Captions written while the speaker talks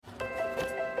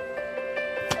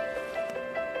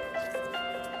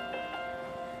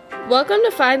Welcome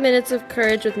to 5 Minutes of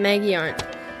Courage with Maggie Arndt.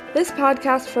 This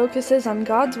podcast focuses on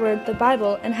God's Word, the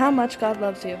Bible, and how much God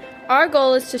loves you. Our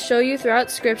goal is to show you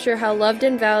throughout Scripture how loved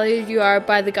and valued you are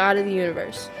by the God of the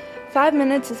universe. 5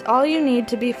 minutes is all you need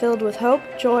to be filled with hope,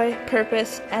 joy,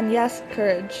 purpose, and yes,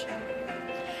 courage.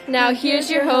 Now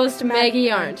here's your host,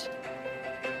 Maggie Arndt.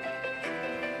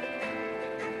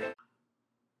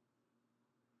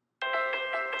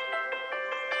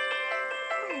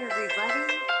 Hi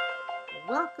everybody,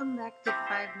 welcome back to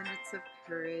 5 Minutes of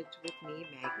Courage with me,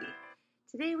 Maggie.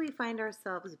 Today we find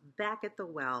ourselves back at the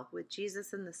well with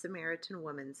Jesus and the Samaritan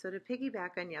woman. So to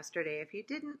piggyback on yesterday, if you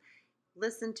didn't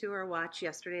listen to or watch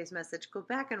yesterday's message, go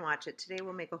back and watch it. Today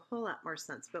will make a whole lot more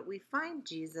sense. But we find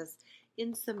Jesus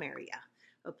in Samaria,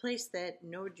 a place that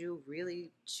no Jew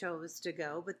really chose to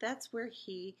go, but that's where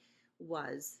he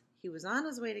was. He was on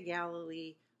his way to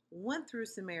Galilee, went through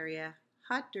Samaria,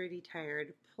 hot, dirty,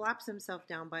 tired, plops himself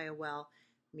down by a well,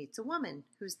 meets a woman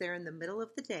who's there in the middle of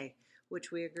the day,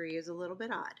 which we agree is a little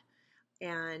bit odd,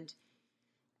 and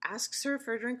asks her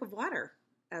for a drink of water,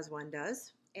 as one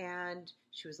does. And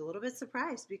she was a little bit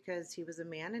surprised because he was a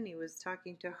man and he was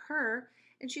talking to her,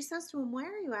 and she says to him, "Why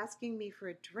are you asking me for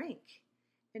a drink?"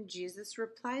 And Jesus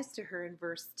replies to her in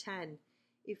verse 10,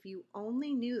 "If you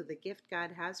only knew the gift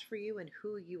God has for you and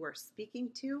who you are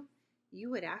speaking to, you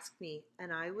would ask me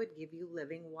and I would give you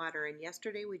living water." And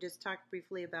yesterday we just talked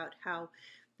briefly about how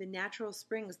the natural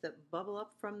springs that bubble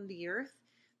up from the earth,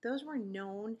 those were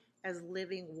known as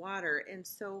living water. And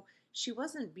so she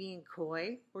wasn't being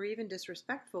coy or even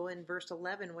disrespectful in verse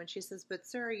 11 when she says, "But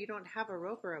sir, you don't have a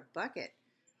rope or a bucket,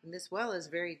 and this well is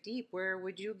very deep. Where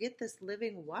would you get this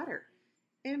living water?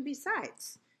 And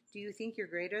besides, do you think you're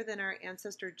greater than our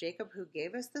ancestor Jacob who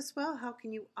gave us this well? How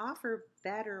can you offer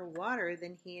better water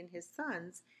than he and his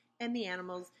sons and the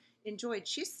animals enjoyed?"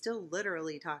 She's still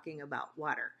literally talking about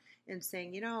water and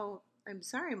saying, "I'm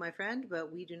sorry, my friend,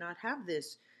 but we do not have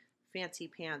this fancy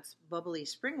pants, bubbly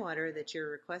spring water that you're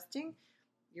requesting.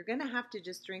 You're going to have to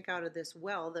just drink out of this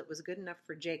well that was good enough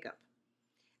for Jacob."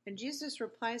 And Jesus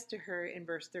replies to her in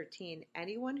verse 13,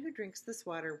 "Anyone who drinks this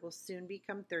water will soon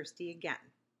become thirsty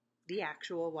again." The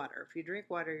actual water. If you drink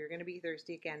water, you're going to be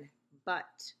thirsty again.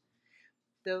 "But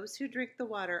those who drink the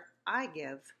water I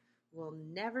give will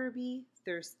never be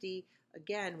thirsty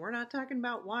again." We're not talking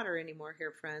about water anymore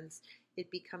here, friends.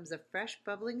 It becomes a fresh,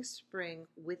 bubbling spring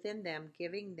within them,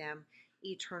 giving them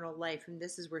eternal life. And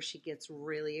this is where she gets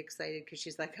really excited because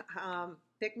she's like,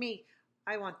 pick me.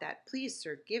 I want that. Please,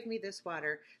 sir, give me this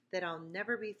water that I'll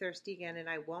never be thirsty again and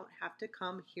I won't have to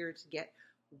come here to get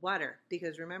water.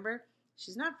 Because remember,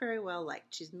 she's not very well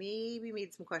liked. She's maybe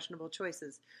made some questionable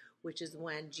choices, which is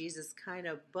when Jesus kind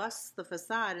of busts the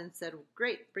facade and said,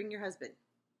 "Great, bring your husband."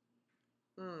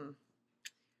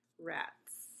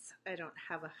 Rats. "I don't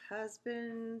have a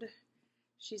husband,"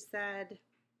 she said.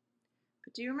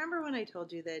 But do you remember when I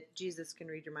told you that Jesus can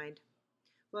read your mind?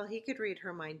 Well, he could read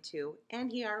her mind too,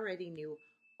 and he already knew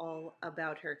all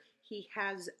about her. He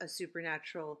has a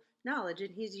supernatural knowledge,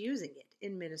 and he's using it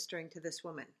in ministering to this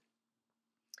woman.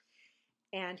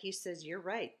 And he says, "You're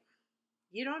right.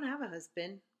 You don't have a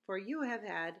husband, for you have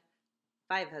had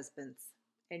 5 husbands,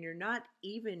 and you're not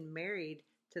even married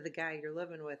to the guy you're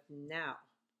living with now.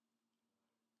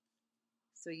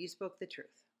 So you spoke the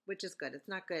truth," which is good. It's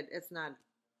not good.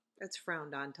 It's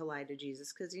frowned on to lie to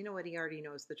Jesus because you know what? He already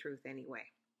knows the truth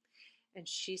anyway. And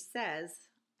she says,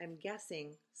 I'm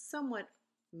guessing somewhat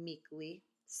meekly,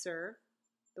 "Sir,"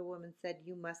 the woman said,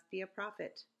 "you must be a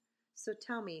prophet. So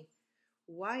tell me,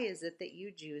 why is it that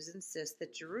you Jews insist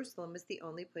that Jerusalem is the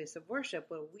only place of worship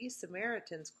when we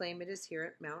Samaritans claim it is here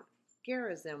at Mount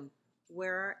Gerizim,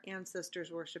 where our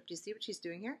ancestors worshipped?" Do you see what she's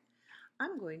doing here?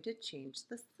 I'm going to change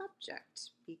the subject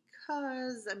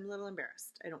because I'm a little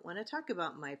embarrassed. I don't want to talk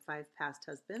about my 5 past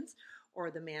husbands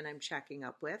or the man I'm shacking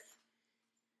up with.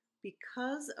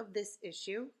 Because of this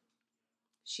issue,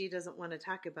 she doesn't want to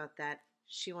talk about that.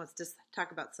 She wants to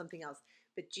talk about something else.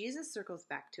 But Jesus circles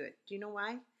back to it. Do you know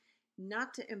why?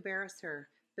 Not to embarrass her,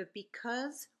 but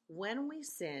because when we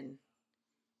sin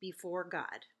before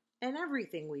God, and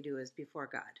everything we do is before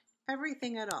God,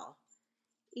 everything at all,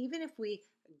 even if we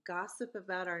gossip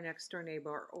about our next door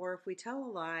neighbor, or if we tell a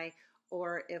lie,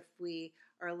 or if we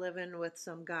are living with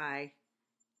some guy,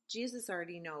 Jesus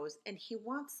already knows, and he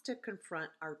wants to confront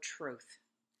our truth.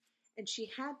 And she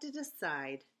had to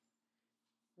decide,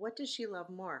 what does she love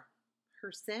more,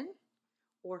 her sin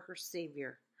or her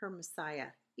Savior, her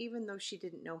Messiah? Even though she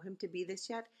didn't know him to be this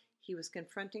yet, he was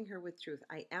confronting her with truth.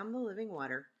 "I am the living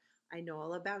water. I know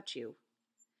all about you.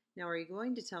 Now, are you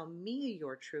going to tell me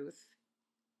your truth?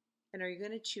 And are you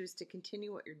going to choose to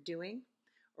continue what you're doing,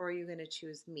 or are you going to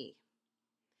choose me?"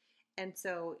 And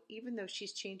so even though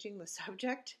she's changing the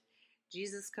subject,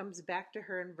 Jesus comes back to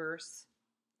her in verse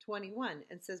 21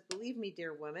 and says, "Believe me,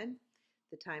 dear woman,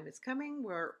 the time is coming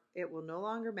where it will no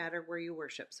longer matter where you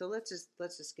worship." So let's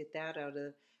just get that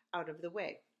out of the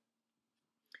way.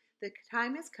 The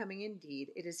time is coming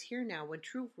indeed. It is here now when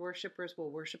true worshipers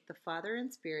will worship the Father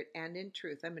in spirit and in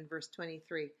truth. I'm in verse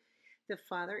 23. The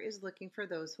Father is looking for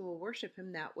those who will worship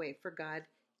him that way, for God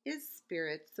is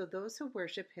spirit, so those who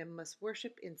worship him must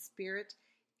worship in spirit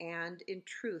and in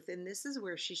truth. And this is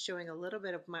where she's showing a little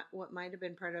bit of what might have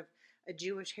been part of a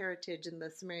Jewish heritage in the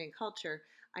Sumerian culture.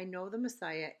 I know the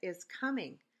Messiah is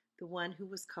coming, the one who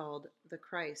was called the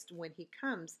Christ. When he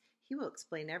comes, he will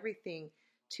explain everything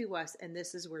to us. And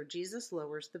this is where Jesus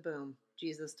lowers the boom.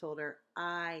 Jesus told her,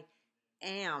 "I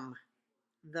am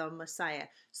the Messiah."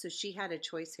 So she had a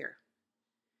choice here.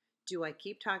 Do I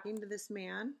keep talking to this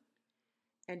man?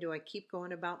 And do I keep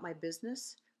going about my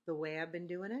business the way I've been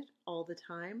doing it all the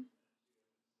time?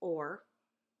 Or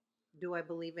do I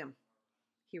believe him?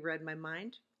 He read my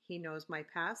mind. He knows my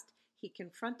past. He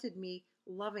confronted me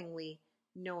lovingly,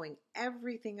 knowing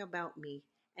everything about me.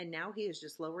 And now he has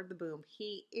just lowered the boom.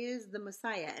 He is the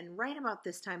Messiah. And right about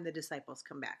this time, the disciples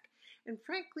come back. And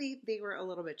frankly, they were a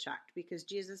little bit shocked because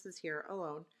Jesus is here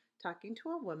alone, talking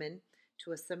to a woman,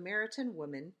 to a Samaritan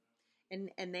woman.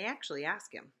 And they actually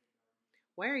ask him,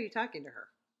 "Why are you talking to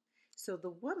her?" So the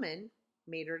woman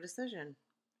made her decision.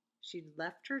 She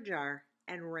left her jar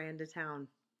and ran to town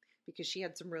because she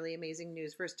had some really amazing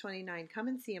news. Verse 29, "Come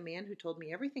and see a man who told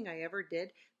me everything I ever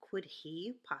did. Could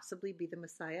he possibly be the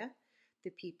Messiah?"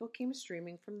 The people came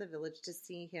streaming from the village to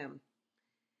see him.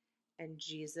 And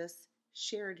Jesus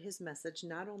shared his message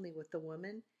not only with the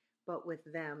woman, but with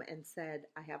them and said,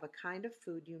 "I have a kind of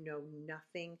food you know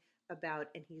nothing about."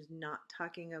 And he's not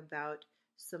talking about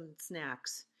some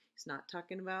snacks. He's not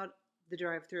talking about the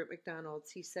drive-thru at McDonald's.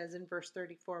 He says in verse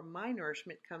 34, "My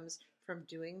nourishment comes from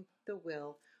doing the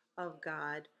will of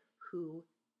God who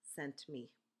sent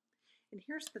me." And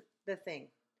here's the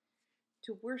thing.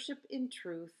 To worship in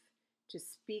truth, to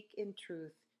speak in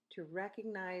truth, to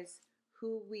recognize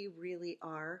who we really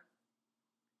are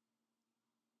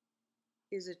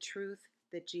is a truth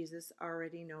that Jesus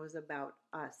already knows about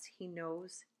us. He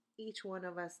knows each one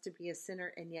of us to be a sinner,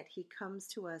 and yet he comes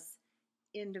to us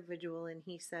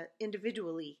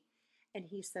individually, and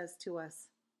he says to us,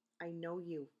 "I know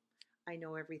you. I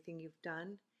know everything you've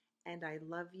done, and I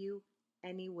love you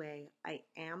anyway. I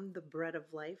am the bread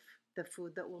of life, the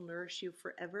food that will nourish you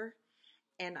forever,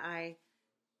 and I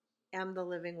am the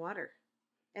living water.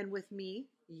 And with me,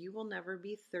 you will never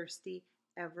be thirsty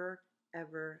ever,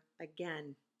 ever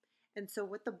again." And so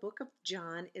what the book of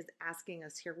John is asking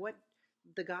us here, what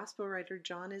the gospel writer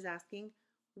John is asking,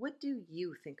 what do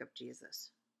you think of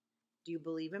Jesus? Do you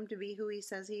believe him to be who he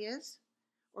says he is?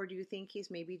 Or do you think he's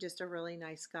maybe just a really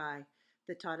nice guy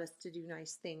that taught us to do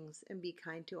nice things and be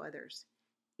kind to others?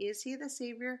 Is he the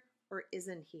Savior or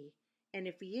isn't he? And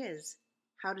if he is,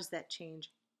 how does that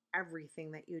change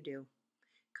everything that you do?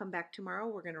 Come back tomorrow.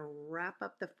 We're going to wrap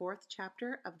up the 4th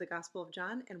chapter of the Gospel of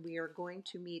John, and we are going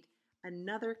to meet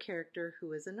another character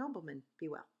who is a nobleman. Be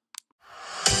well.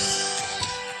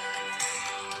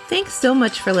 Thanks so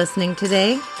much for listening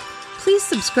today. Please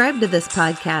subscribe to this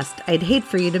podcast. I'd hate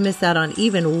for you to miss out on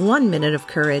even 1 minute of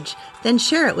courage. Then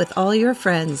share it with all your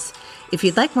friends. If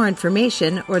you'd like more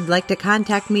information or would like to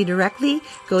contact me directly,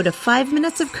 go to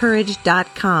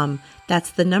 5minutesofcourage.com.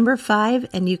 That's the number 5,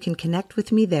 and you can connect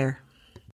with me there.